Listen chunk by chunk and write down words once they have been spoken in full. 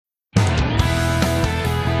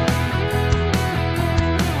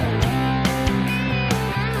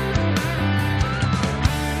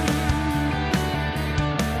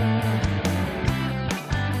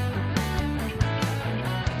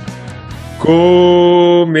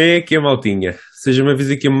Como é que é, maltinha? Seja uma vez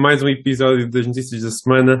aqui a mais um episódio das notícias da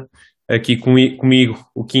semana, aqui comigo,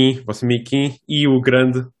 o Kim, vosso amigo Kim, e o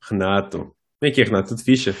grande Renato. Como é que é, Renato? Tudo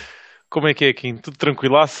fixe? Como é que é, Kim? Tudo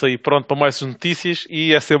tranquilaço e pronto para mais notícias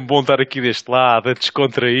e é sempre bom estar aqui deste lado, a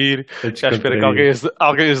descontrair, A já espero que alguém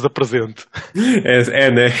descontrair. as presente.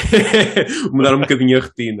 Né? Mudar um bocadinho a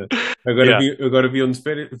rotina. Agora Yeah, vim eu de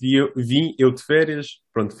férias, vim eu de férias,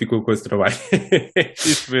 pronto, ficou com esse trabalho.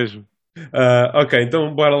 isso mesmo. Ok,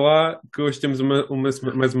 então bora lá, que hoje temos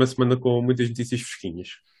mais uma semana com muitas notícias fresquinhas.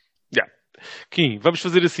 Yeah. Kim, vamos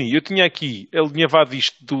fazer assim. Eu tinha aqui alinhavado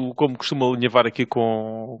isto como costumo alinhavar aqui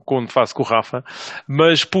quando faço com o Rafa,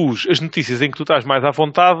 mas pus as notícias em que tu estás mais à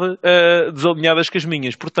vontade, desalinhadas com as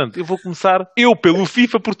minhas. Portanto, eu vou começar eu pelo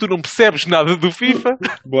FIFA, porque tu não percebes nada do FIFA,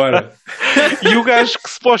 Bora! e o gajo que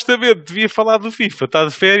supostamente devia falar do FIFA está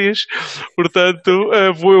de férias, portanto,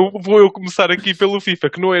 vou eu começar aqui pelo FIFA,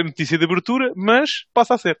 que não é notícia de abertura, mas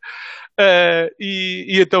passa a ser.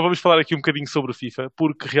 E então vamos falar aqui um bocadinho sobre o FIFA,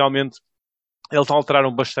 porque realmente eles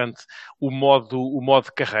alteraram bastante o modo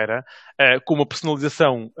de carreira, com uma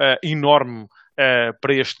personalização enorme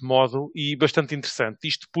para este modo e bastante interessante.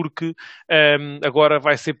 Isto porque agora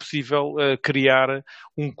vai ser possível criar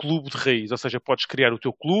um clube de raiz, ou seja, podes criar o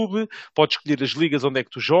teu clube, podes escolher as ligas onde é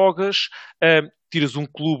que tu jogas, tiras um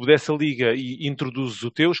clube dessa liga e introduzes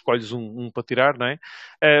o teu, escolhes um para tirar, não é?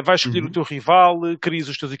 Vais escolher o Uhum. teu rival, crias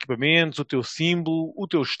os teus equipamentos, o teu símbolo, o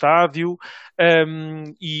teu estádio,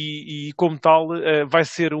 e como tal vai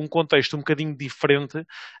ser um contexto um bocadinho diferente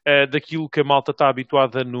daquilo que a malta está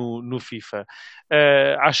habituada no FIFA.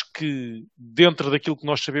 Acho que dentro daquilo que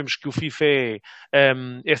nós sabemos que o FIFA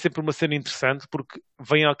é sempre uma cena interessante porque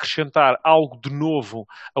vem a acrescentar algo de novo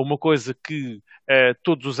a uma coisa que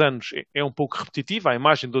todos os anos é um pouco repetitiva, a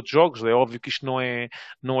imagem de outros jogos. É óbvio que isto não é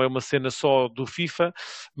uma cena só do FIFA,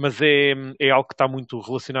 mas é algo que está muito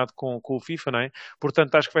relacionado com o FIFA, não é?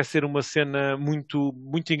 Portanto, acho que vai ser uma cena muito,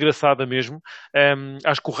 muito engraçada mesmo.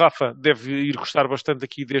 Acho que o Rafa deve ir gostar bastante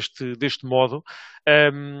aqui deste modo,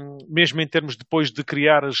 mesmo em termos depois de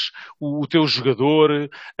criares o teu jogador,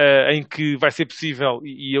 em que vai ser possível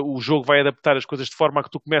e o jogo vai adaptar as coisas de forma a que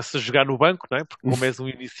tu comeces a jogar no banco, não é? Porque como és um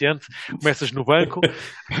iniciante, começas no banco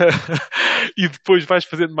e depois vais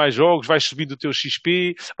fazendo mais jogos, vais subindo o teu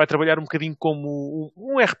XP, vai trabalhar um bocadinho como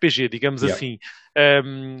um RPG, digamos Yeah. assim.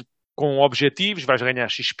 Com objetivos, vais ganhar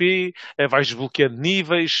XP, vais desbloqueando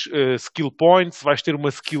níveis, skill points, vais ter uma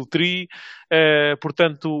skill tree,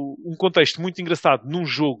 portanto, um contexto muito engraçado num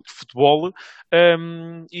jogo de futebol,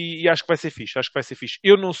 e acho que vai ser fixe, acho que vai ser fixe.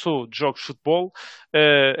 Eu não sou de jogos de futebol,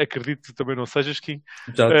 acredito que também não sejas, Kim.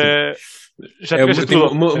 Já tive. Uh, já tiveste a Tenho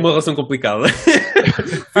tua... uma relação complicada.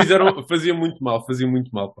 Fazia muito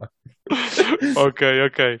mal, pá. Ok,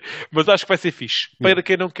 ok. Mas acho que vai ser fixe. Yeah. Para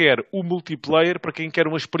quem não quer o multiplayer, para quem quer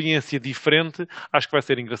uma experiência diferente, acho que vai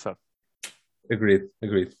ser engraçado.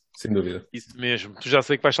 Agreed, sem dúvida. Isso mesmo. Tu já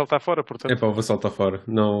sei que vais saltar fora, É portanto. pá, vou saltar fora.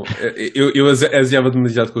 Não, eu aziava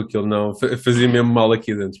demasiado com aquilo, não. Fazia mesmo mal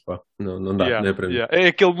aqui dentro, pá. Não, não dá, Yeah, não é para mim. yeah. É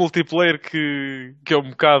aquele multiplayer que é um Aquilo,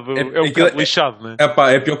 bocado lixado, né?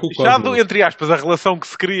 pá, é pior que o COD, Lixado, meu. entre aspas, a relação que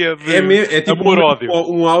se cria É, de é tipo amor-ódio.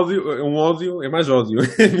 um ódio, é mais ódio.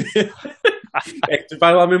 É que tu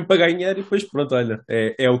vais lá mesmo para ganhar e depois pronto, olha,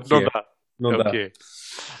 é o que Não é. dá. Não É o dá. que é.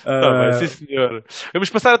 Está bem, sim Ah, senhor. Vamos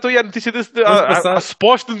passar então aí à notícia vamos à passar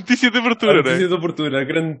suposta notícia de à abertura, né? notícia de abertura, a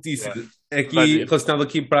grande notícia. Yeah. Vais Aqui, isso. relacionado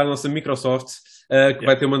aqui para a nossa Microsoft, que Yeah.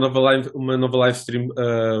 vai ter uma nova live stream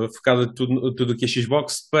focada tudo aqui a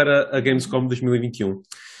Xbox para a Gamescom 2021.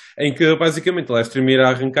 Em que basicamente a live stream irá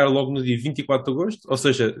arrancar logo no dia 24 de agosto, ou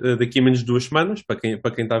seja, daqui a menos de 2 semanas, para quem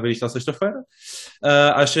está a ver isto à sexta-feira,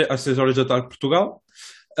 às 6 horas da tarde de Portugal.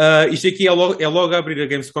 Isto aqui é logo a abrir a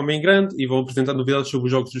Gamescom em grande e vão apresentar novidades sobre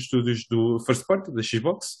os jogos dos estúdios do First Party, da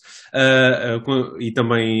Xbox, e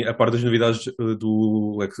também a par das novidades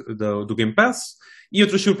do Game Pass e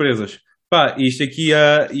outras surpresas. Pá, isto aqui,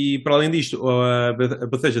 e para além disto, a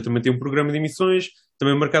Bethesda também tem um programa de emissões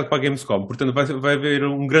também marcado para a Gamescom, portanto vai haver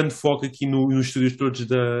um grande foco aqui nos estúdios todos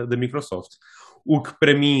da Microsoft. O que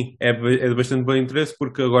para mim é de bastante bom interesse,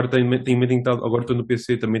 porque agora tenho tentado, agora estou no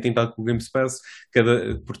PC, também tenho estado com o Game Pass,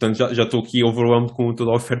 portanto já estou aqui overwhelmed com toda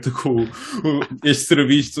a oferta que este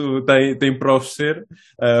serviço tem para oferecer.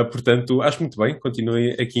 Portanto, acho muito bem,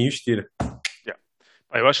 continuem aqui a investir. Yeah.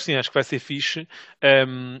 Eu acho que sim, acho que vai ser fixe,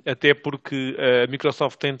 até porque a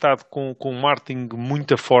Microsoft tem estado com um marketing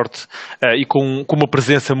muito forte e com uma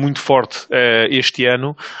presença muito forte este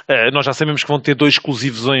ano. Nós já sabemos que vão ter 2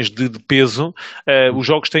 exclusivos de peso. Os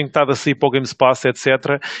jogos têm estado a sair para o Game Pass,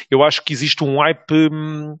 etc. Eu acho que existe um hype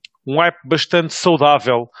um hype bastante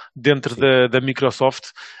saudável dentro da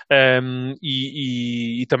Microsoft.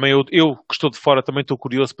 E também eu que estou de fora também estou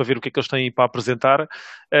curioso para ver o que é que eles têm para apresentar,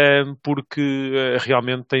 porque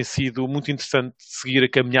realmente tem sido muito interessante seguir a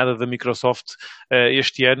caminhada da Microsoft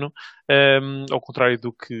este ano, ao contrário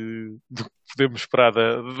do que podemos esperar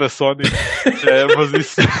da Sony, mas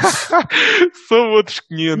isso são outros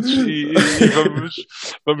 500 e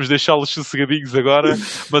vamos deixá-los sossegadinhos agora,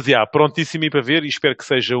 mas prontíssimo para ver, e espero que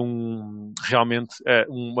seja realmente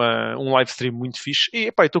um live stream muito fixe,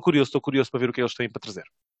 e estou curioso para ver o que eles têm para trazer.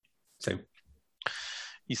 Sim.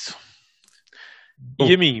 Isso. Bom,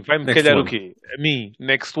 e a mim, vai-me calhar o quê? A mim,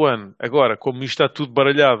 Next One, agora, como isto está tudo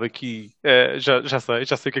baralhado aqui, já sei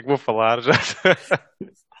o que é que vou falar,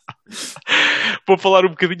 Vou falar um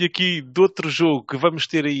bocadinho aqui de outro jogo que vamos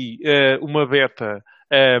ter aí uma beta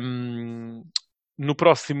no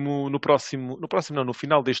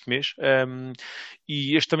final deste mês.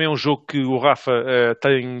 E este também é um jogo que o Rafa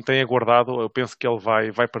tem aguardado. Eu penso que ele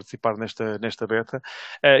vai participar nesta beta.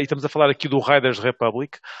 E estamos a falar aqui do Riders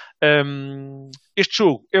Republic. Este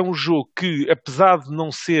jogo é um jogo que, apesar de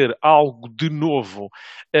não ser algo de novo,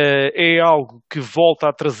 é algo que volta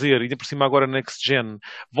a trazer, ainda por cima agora na Next Gen,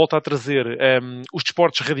 volta a trazer os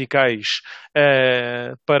desportos radicais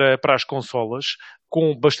para as consolas,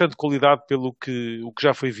 com bastante qualidade pelo que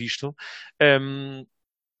já foi visto.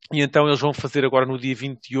 E então eles vão fazer agora no dia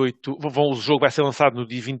 28, o jogo vai ser lançado no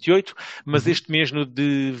dia 28, mas este mês,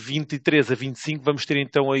 de 23 a 25, vamos ter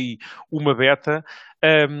então aí uma beta,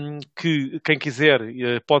 que quem quiser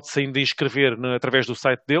pode-se ainda inscrever através do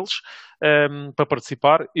site deles, para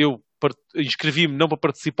participar. Eu inscrevi-me não para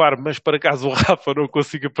participar, mas para caso o Rafa não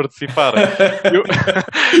consiga participar,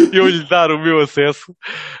 eu lhe dar o meu acesso.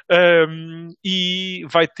 E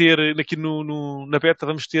vai ter aqui na beta,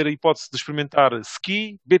 vamos ter a hipótese de experimentar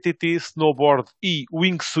ski, BTT, snowboard e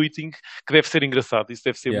wingsuiting, que deve ser engraçado, isso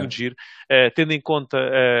deve ser muito giro, tendo em conta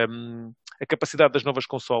a capacidade das novas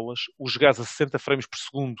consolas, os jogares a 60 frames por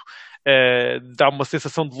segundo, dá uma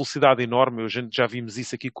sensação de velocidade enorme. A gente já vimos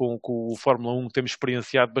isso aqui com o Fórmula 1, temos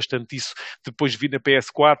experienciado bastante isso depois de vir na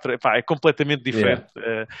PS4, é completamente diferente.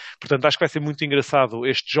 Portanto, acho que vai ser muito engraçado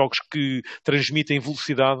estes jogos que transmitem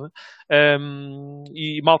velocidade.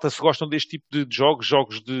 E malta, se gostam deste tipo de jogos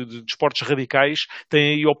de esportes radicais,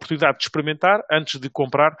 têm aí a oportunidade de experimentar antes de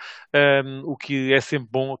comprar, o que é sempre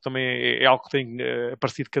bom. Também é algo que tem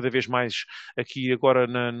aparecido cada vez mais aqui agora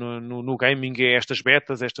no gaming, é estas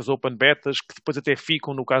betas, estas open betas, que depois até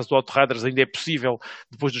ficam. No caso do Outriders ainda é possível,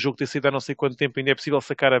 depois do jogo ter saído há não sei quanto tempo, ainda é possível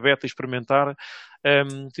sacar a beta e experimentar.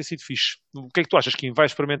 Tem sido fixe. O que é que tu achas, Kim?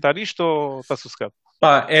 Vais experimentar isto ou está sossegado?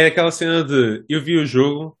 É aquela cena de eu vi o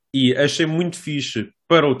jogo e achei muito fixe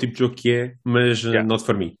para o tipo de jogo que é, mas not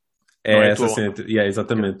for me. Essa cena,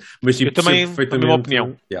 exatamente. Mas tipo, eu também, perfeitamente, a mesma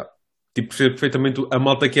opinião. Tipo, percebo perfeitamente a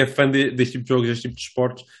malta que é fã deste tipo de jogos, deste tipo de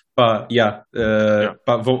esportes,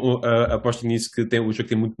 aposto nisso, que o jogo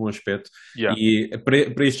tem muito bom aspecto. E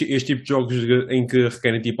para este tipo de jogos em que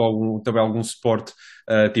requerem tipo, também algum suporte,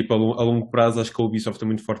 tipo, a longo prazo, acho que a Ubisoft é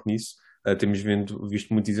muito forte nisso. Temos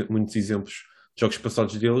visto muitos exemplos de jogos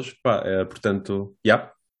passados deles, portanto,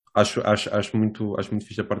 acho muito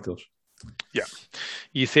fixe a parte deles.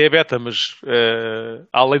 E isso é a beta, mas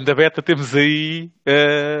além da beta temos aí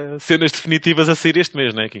cenas definitivas a sair este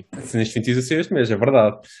mês, não é, Kim? Cenas definitivas a sair este mês, é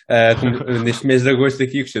verdade. Neste mês de agosto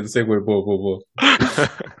aqui, gostei do segue, boa.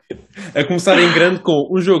 A começar em grande com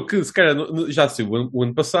um jogo que se calhar já saiu o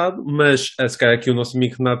ano passado, mas se calhar aqui o nosso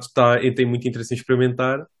amigo Renato tem muito interesse em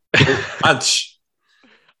experimentar. Há de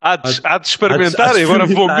experimentar, agora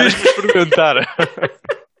vou mesmo experimentar.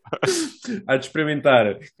 Há de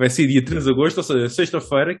experimentar. Vai ser dia 3 de agosto, ou seja,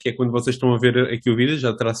 sexta-feira, que é quando vocês estão a ver aqui o vídeo,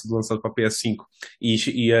 já terá sido lançado para a PS5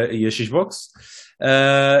 e a Xbox.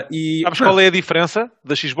 Sabes qual é a diferença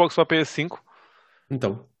da Xbox para a PS5?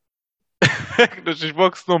 Então. Na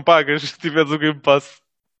Xbox não pagas se tiveres o Game Pass.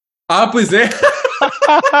 Pois é!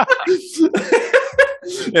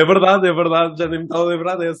 É verdade, já nem me estava a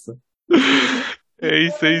lembrar dessa. É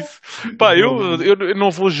isso. Eu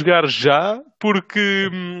não vou jogar já, porque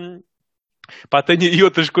tenho aí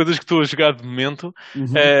outras coisas que estou a jogar de momento,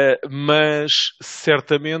 mas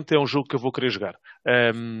certamente é um jogo que eu vou querer jogar.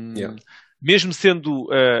 Mesmo sendo,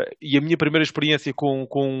 e a minha primeira experiência com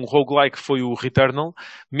um roguelike foi o Returnal,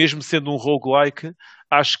 mesmo sendo um roguelike,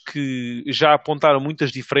 acho que já apontaram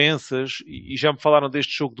muitas diferenças e já me falaram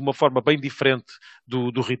deste jogo de uma forma bem diferente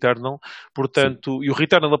do Returnal. Portanto, e o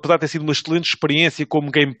Returnal, apesar de ter sido uma excelente experiência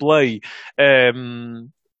como gameplay,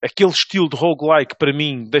 aquele estilo de roguelike, para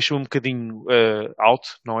mim, deixa-me um bocadinho out,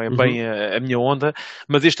 não é bem a minha onda,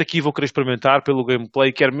 mas este aqui vou querer experimentar pelo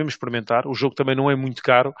gameplay, quero mesmo experimentar. O jogo também não é muito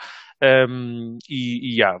caro,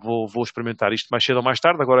 vou experimentar isto mais cedo ou mais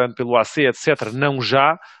tarde, agora ando pelo AC, etc. Não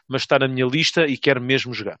já, mas está na minha lista e quero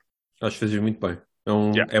mesmo jogar. Acho que fazes muito bem.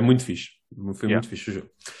 É muito fixe. Foi muito fixe o jogo.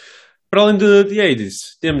 Para além de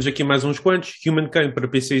Hades, temos aqui mais uns quantos. Humankind para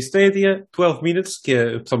PC e Stadia, 12 Minutes,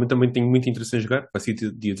 que pessoalmente também tenho muito interesse em jogar, vai ser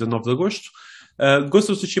dia 19 de agosto.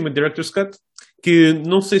 Ghost of Tsushima Director's Cut, que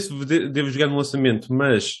não sei se devo jogar no lançamento,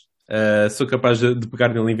 mas sou capaz de pegar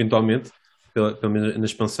nele eventualmente, pelo menos na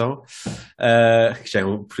expansão. Isto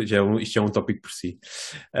é um tópico por si.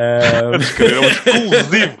 É um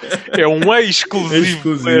exclusivo. É um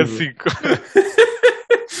exclusivo.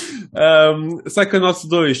 Psychonauts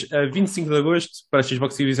 2, 25 de agosto para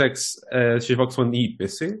Xbox Series X, Xbox One e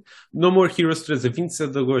PC. No More Heroes 3 a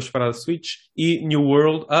 27 de agosto para a Switch. E New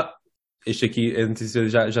World, este aqui a notícia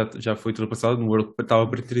já foi ultrapassada. New World estava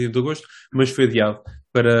para 30 de agosto, mas foi adiado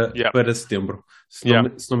para setembro. Se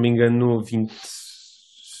não me engano,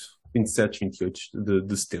 27, 28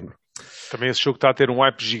 de setembro. Também esse jogo está a ter um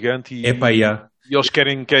hype gigante e eles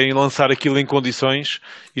querem lançar aquilo em condições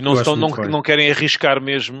e não querem arriscar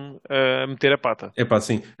mesmo a meter a pata.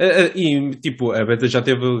 Sim. E tipo, a beta já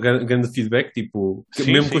teve grande feedback, tipo,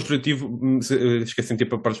 mesmo construtivo, esquecem de ter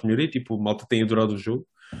para partes de melhoria, tipo, o malta tem adorado o jogo.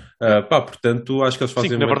 Portanto, acho que eles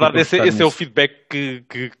fazem. Sim, na verdade, esse é o feedback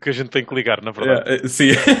que a gente tem que ligar, na verdade. Sim.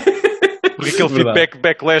 Porque aquele feedback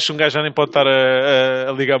backlash um gajo já nem pode estar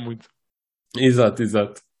a ligar muito. Exato.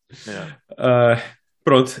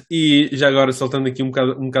 Pronto, e já agora saltando aqui um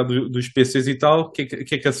bocado dos PCs e tal, o que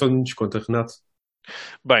é que a Sony nos conta, Renato?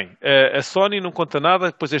 Bem, a Sony não conta nada,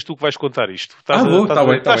 depois és tu que vais contar isto.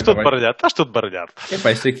 Estás todo baralhado.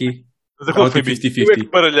 Isto aqui. Eu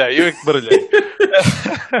é que baralhei.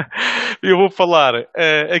 Eu vou falar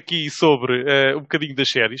aqui sobre um bocadinho das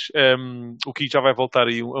séries. O que já vai voltar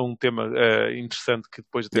aí a um tema interessante que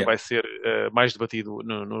depois até vai ser mais debatido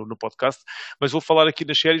no podcast. Mas vou falar aqui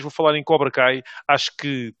nas séries, vou falar em Cobra Kai. Acho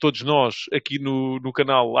que todos nós aqui no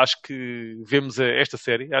canal, acho que vemos esta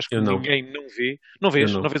série. Acho que ninguém não vê. Não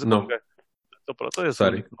vês a Cobra Kai? Então pronto, é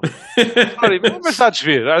sorry. Mas há de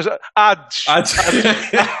ver.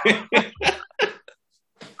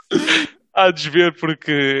 Há de ver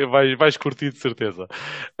porque vais curtir de certeza.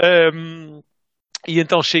 E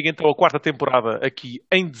então chega então a quarta temporada aqui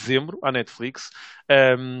em dezembro à Netflix.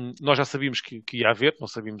 Nós já sabíamos que ia haver, não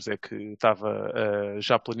sabíamos é que estava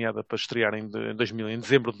já planeada para estrear em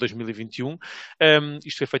dezembro de 2021.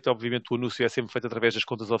 Isto foi feito, obviamente, o anúncio é sempre feito através das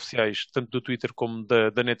contas oficiais, tanto do Twitter como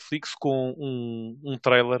da Netflix, com um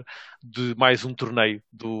trailer de mais um torneio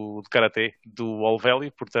de Karaté do All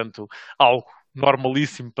Valley, portanto, algo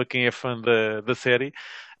normalíssimo para quem é fã da série.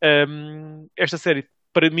 Esta série,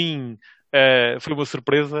 para mim, foi uma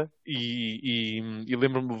surpresa e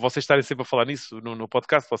lembro-me de vocês estarem sempre a falar nisso no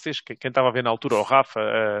podcast, vocês, quem estava a ver na altura, o Rafa,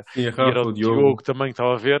 e era o Diogo também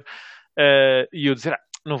estava a ver, e eu dizer,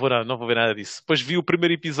 não vou ver nada disso. Depois vi o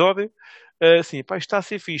primeiro episódio, assim, isto está a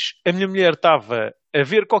ser fixe. A minha mulher estava a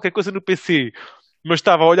ver qualquer coisa no PC, mas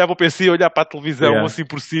estava a olhar para o PC, a olhar para a televisão assim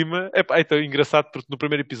por cima. Então é engraçado porque no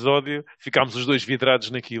primeiro episódio ficámos os dois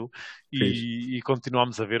vidrados naquilo e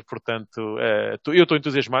continuámos a ver, portanto eu estou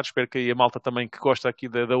entusiasmado, espero que aí a malta também que gosta aqui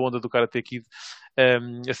da onda do Karate Kid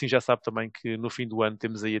assim já sabe também que no fim do ano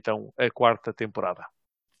temos aí então a quarta temporada.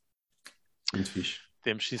 Muito fixe.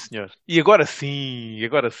 Temos, sim senhor. E agora sim,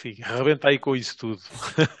 arrebenta aí com isso tudo.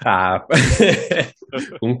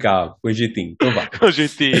 Com calma, com jeitinho. Então vá. Com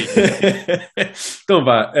jeitinho. Então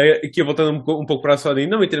vá, aqui voltando um pouco para a Sony,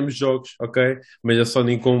 não em termos de jogos, ok? Mas a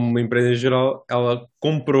Sony, como uma empresa em geral, ela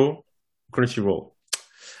comprou Crunchyroll.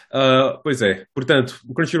 Pois é, portanto,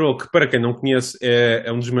 o Crunchyroll, que para quem não conhece,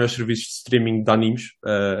 é um dos maiores serviços de streaming de animes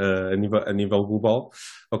a nível global,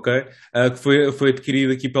 ok? Que foi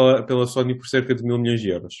adquirido aqui pela Sony por cerca de 1.000 milhões de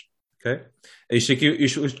euros, ok?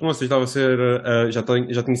 Isto anúncio estava a ser,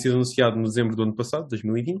 já tinha sido anunciado no dezembro do ano passado,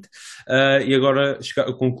 2020, e agora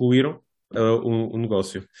concluíram o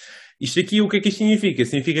negócio. Isto aqui, o que é que isto significa?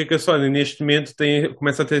 Significa que a Sony, neste momento,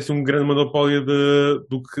 começa a ter um grande monopólio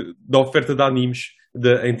da oferta de animes,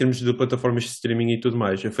 em termos de plataformas de streaming e tudo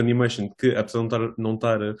mais. A Funimation, que apesar de não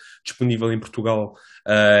estar disponível em Portugal,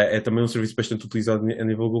 é também um serviço bastante utilizado a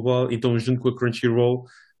nível global. Então, junto com a Crunchyroll,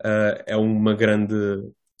 é uma grande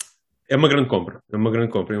compra. É uma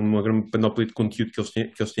grande panóplia de conteúdo que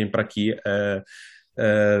eles têm para aqui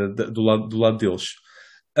do lado deles.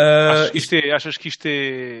 Achas que isto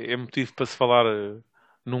é motivo para se falar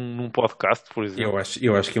num podcast, por exemplo?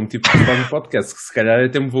 Eu acho que é motivo para se falar num podcast, que se calhar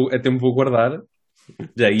até me vou guardar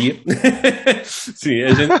Já ia. Sim,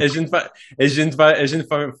 a gente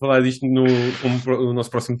vai falar disto no o nosso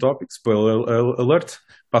próximo tópico, spoiler alert.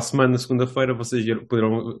 Para a semana, segunda-feira, vocês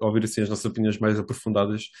poderão ouvir assim, as nossas opiniões mais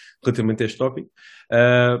aprofundadas relativamente a este tópico.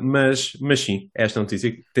 Mas sim, esta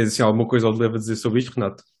notícia. Tens assim, alguma coisa ao a dizer sobre isto,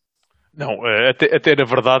 Renato? Não, até na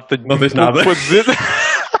verdade tenho Não tens muito pouco nada? para dizer.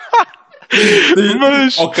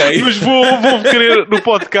 Ok. Mas vou querer no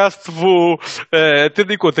podcast,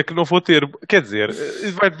 tendo em conta que não vou ter, quer dizer,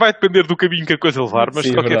 vai depender do caminho que a coisa levar, mas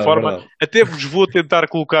Sim, de é qualquer verdade, é forma, verdade. até vos vou tentar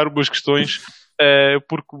colocar umas questões,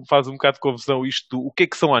 porque me faz um bocado de confusão isto, o que é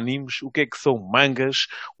que são animes, o que é que são mangas,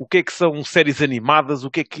 o que é que são séries animadas, o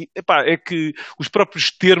que é que, epá, é que os próprios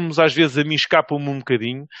termos às vezes a mim escapam-me um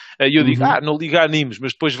bocadinho, e eu digo, Uhum. não ligo a animes,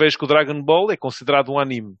 mas depois vejo que o Dragon Ball é considerado um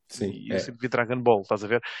anime, Sim, e eu é. sempre vi Dragon Ball, estás a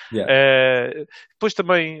ver? Yeah. Depois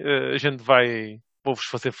também a gente vou-vos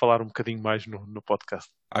fazer falar um bocadinho mais no podcast.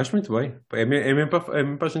 Acho muito bem. É mesmo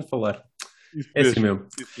para a gente falar. Isso É assim mesmo, mesmo.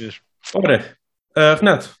 isso mesmo. Ora,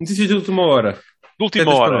 Renato, notícias de última hora. De O que é que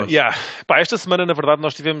última tens para hora, nós? yeah. Pá, esta semana, na verdade,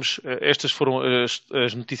 nós tivemos, estas foram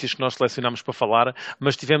as notícias que nós selecionámos para falar,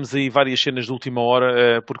 mas tivemos aí várias cenas de última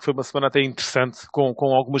hora, porque foi uma semana até interessante, com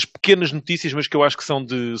algumas pequenas notícias, mas que eu acho que são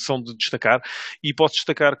de destacar. E posso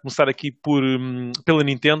destacar, começar aqui pela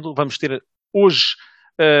Nintendo. Vamos ter hoje,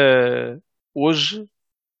 uh, hoje,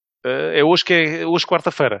 é hoje que é hoje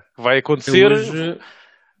quarta-feira. Vai É acontecer hoje, dia 11.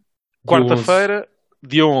 quarta-feira,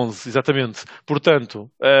 dia 11, exatamente. Portanto,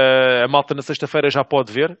 a malta na sexta-feira já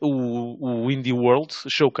pode ver o Indie World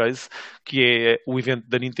Showcase, que é o evento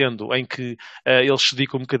da Nintendo em que eles se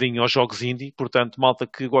dedicam um bocadinho aos jogos indie. Portanto, malta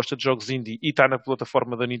que gosta de jogos indie e está na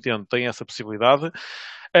plataforma da Nintendo tem essa possibilidade.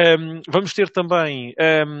 Vamos ter também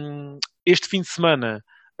este fim de semana.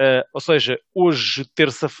 Ou seja, hoje,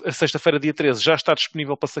 sexta-feira, dia 13, já está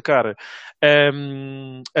disponível para sacar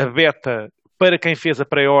a beta para quem fez a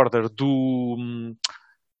pré-order do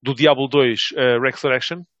Diablo 2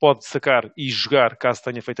 Resurrection. Pode sacar e jogar caso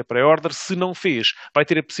tenha feito a pré-order. Se não fez, vai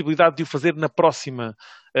ter a possibilidade de o fazer na próxima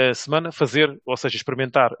semana, ou seja,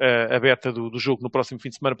 experimentar a beta do jogo no próximo fim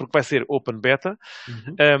de semana, porque vai ser Open Beta.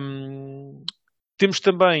 Uhum.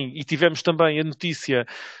 Tivemos também a notícia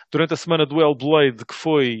durante a semana do Hellblade que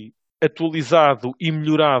foi atualizado e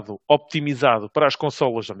melhorado, optimizado para as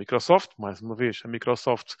consolas da Microsoft. Mais uma vez, a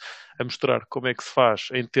Microsoft a mostrar como é que se faz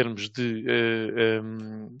em termos de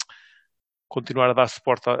continuar a dar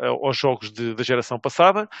suporte aos jogos da geração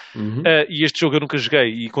passada. Uhum. E este jogo eu nunca joguei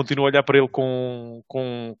e continuo a olhar para ele com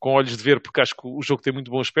olhos de ver, porque acho que o jogo tem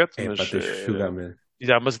muito bom aspecto, É pá, tens que jogar, man.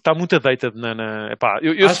 mas está muito dated epá,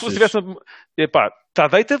 eu se fosse Achas? tivesse epá, está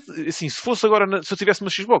dated, assim, se fosse agora se eu tivesse uma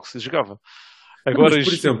Xbox, eu jogava. Não, mas Agora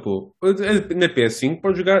por exemplo, na PS5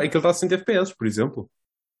 podes jogar, aquele está a 100 FPS, por exemplo.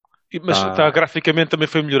 mas está Tá, graficamente também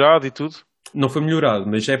foi melhorado e tudo. não foi melhorado,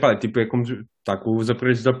 mas é pá, tipo, é como está com os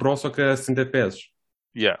upgrades da Pro, só que a 100 FPS.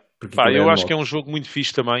 Yeah. Porque Pá, aquilo é eu acho que é unlocked. um jogo muito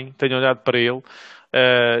fixe também, tenho olhado para ele,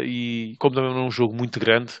 e como também não é um jogo muito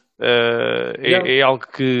grande, Yeah. é algo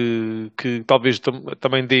que talvez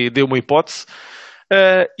também dê uma hipótese.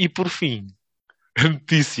 E por fim, a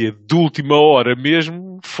notícia de última hora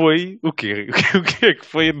mesmo foi o quê? O que é que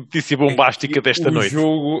foi a notícia É bombástica que desta o noite?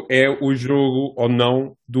 jogo é o jogo ou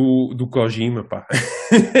não do Kojima, pá.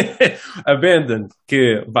 Abandoned,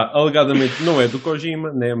 que pá, alegadamente não é do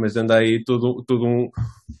Kojima, né? Mas anda aí todo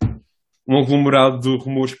um aglomerado de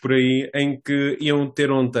rumores por aí em que iam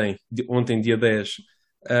ter ontem dia 10,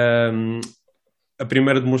 ahm, a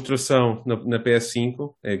primeira demonstração na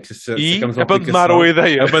PS5, é que E sacamos a abandonaram a aplicação,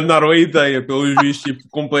 ideia. abandonaram a ideia, pelos vistos, tipo,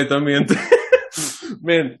 completamente.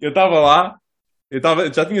 Man, eu estava lá,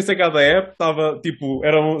 já tinha sacado a app, estava tipo,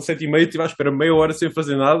 eram 7h30, estive à espera meia hora sem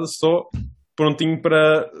fazer nada, só prontinho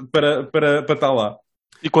para estar lá.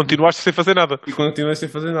 E continuaste sem fazer nada. E continuei sem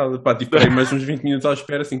fazer nada. Pá, tipo, parei mais uns 20 minutos à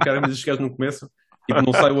espera, assim, cara, mas estes gajos não começam. Tipo,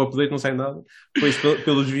 não sai o update, não sai nada. Depois,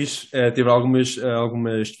 pelos vistos, teve algumas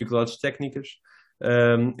dificuldades técnicas,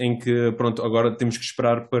 em que, pronto, agora temos que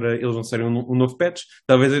esperar para eles lançarem um novo patch.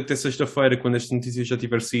 Talvez até sexta-feira, quando esta notícia já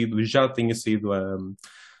tiver saído, já tenha saído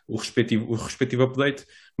o respectivo update,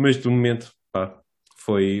 mas de momento, pá,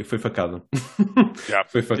 foi facada. Yeah,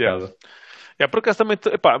 Foi yeah. facada. Por acaso também,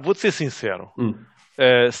 epá, vou-te ser sincero. Hum,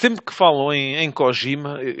 Sempre que falam em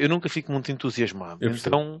Kojima, eu nunca fico muito entusiasmado. eu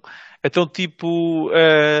percebo. Então tipo,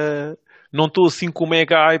 não estou assim com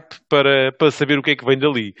mega hype para saber o que é que vem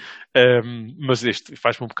dali. Mas este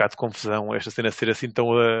faz-me um bocado de confusão, esta cena ser assim tão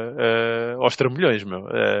aos trambolhões, meu.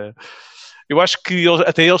 Eu acho que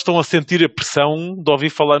até eles estão a sentir a pressão de ouvir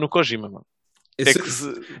falar no Kojima, meu.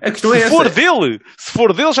 A questão é se essa.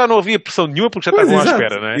 for dele já não havia pressão nenhuma porque já estavam à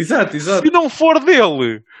espera, não é? Exato. Se não for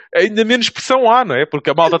dele, ainda menos pressão há, não é? Porque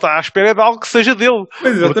a malta está à espera de algo que seja dele.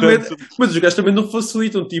 Mas, exatamente. Mas os gajos também não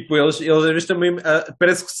facilitam, tipo, eles às vezes também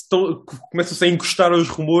parece que começam-se a encostar aos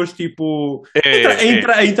rumores, tipo,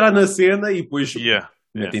 a entrar na cena e depois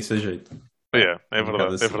metem-se a jeito. É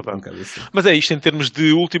verdade, assim, é verdade. Assim. Mas é isto, em termos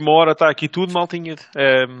de última hora, está aqui tudo, maltinha.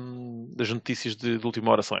 As notícias de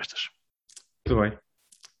última hora são estas. Muito bem.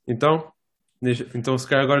 Então se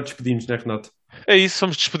calhar agora despedimos, não é, Renato? É isso,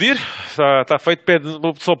 vamos despedir. Está feito.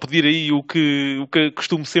 Vou só pedir aí o que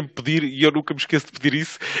costumo sempre pedir, e eu nunca me esqueço de pedir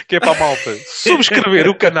isso, que é para a malta subscrever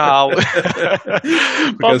o canal.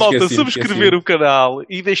 Para a malta subscrever o canal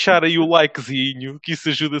e deixar aí o likezinho, que isso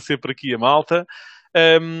ajuda sempre aqui a malta.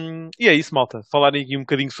 E é isso, malta. Falarem aqui um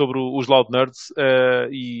bocadinho sobre os Loud Nerds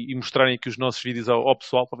e mostrarem aqui os nossos vídeos ao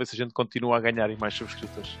pessoal para ver se a gente continua a ganhar mais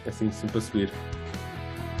subscritores. É assim, sim, para subir.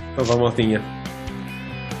 Então vá, maltinha.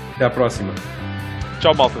 Até à próxima.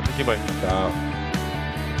 Tchau, malta. Fiquem bem. Tchau.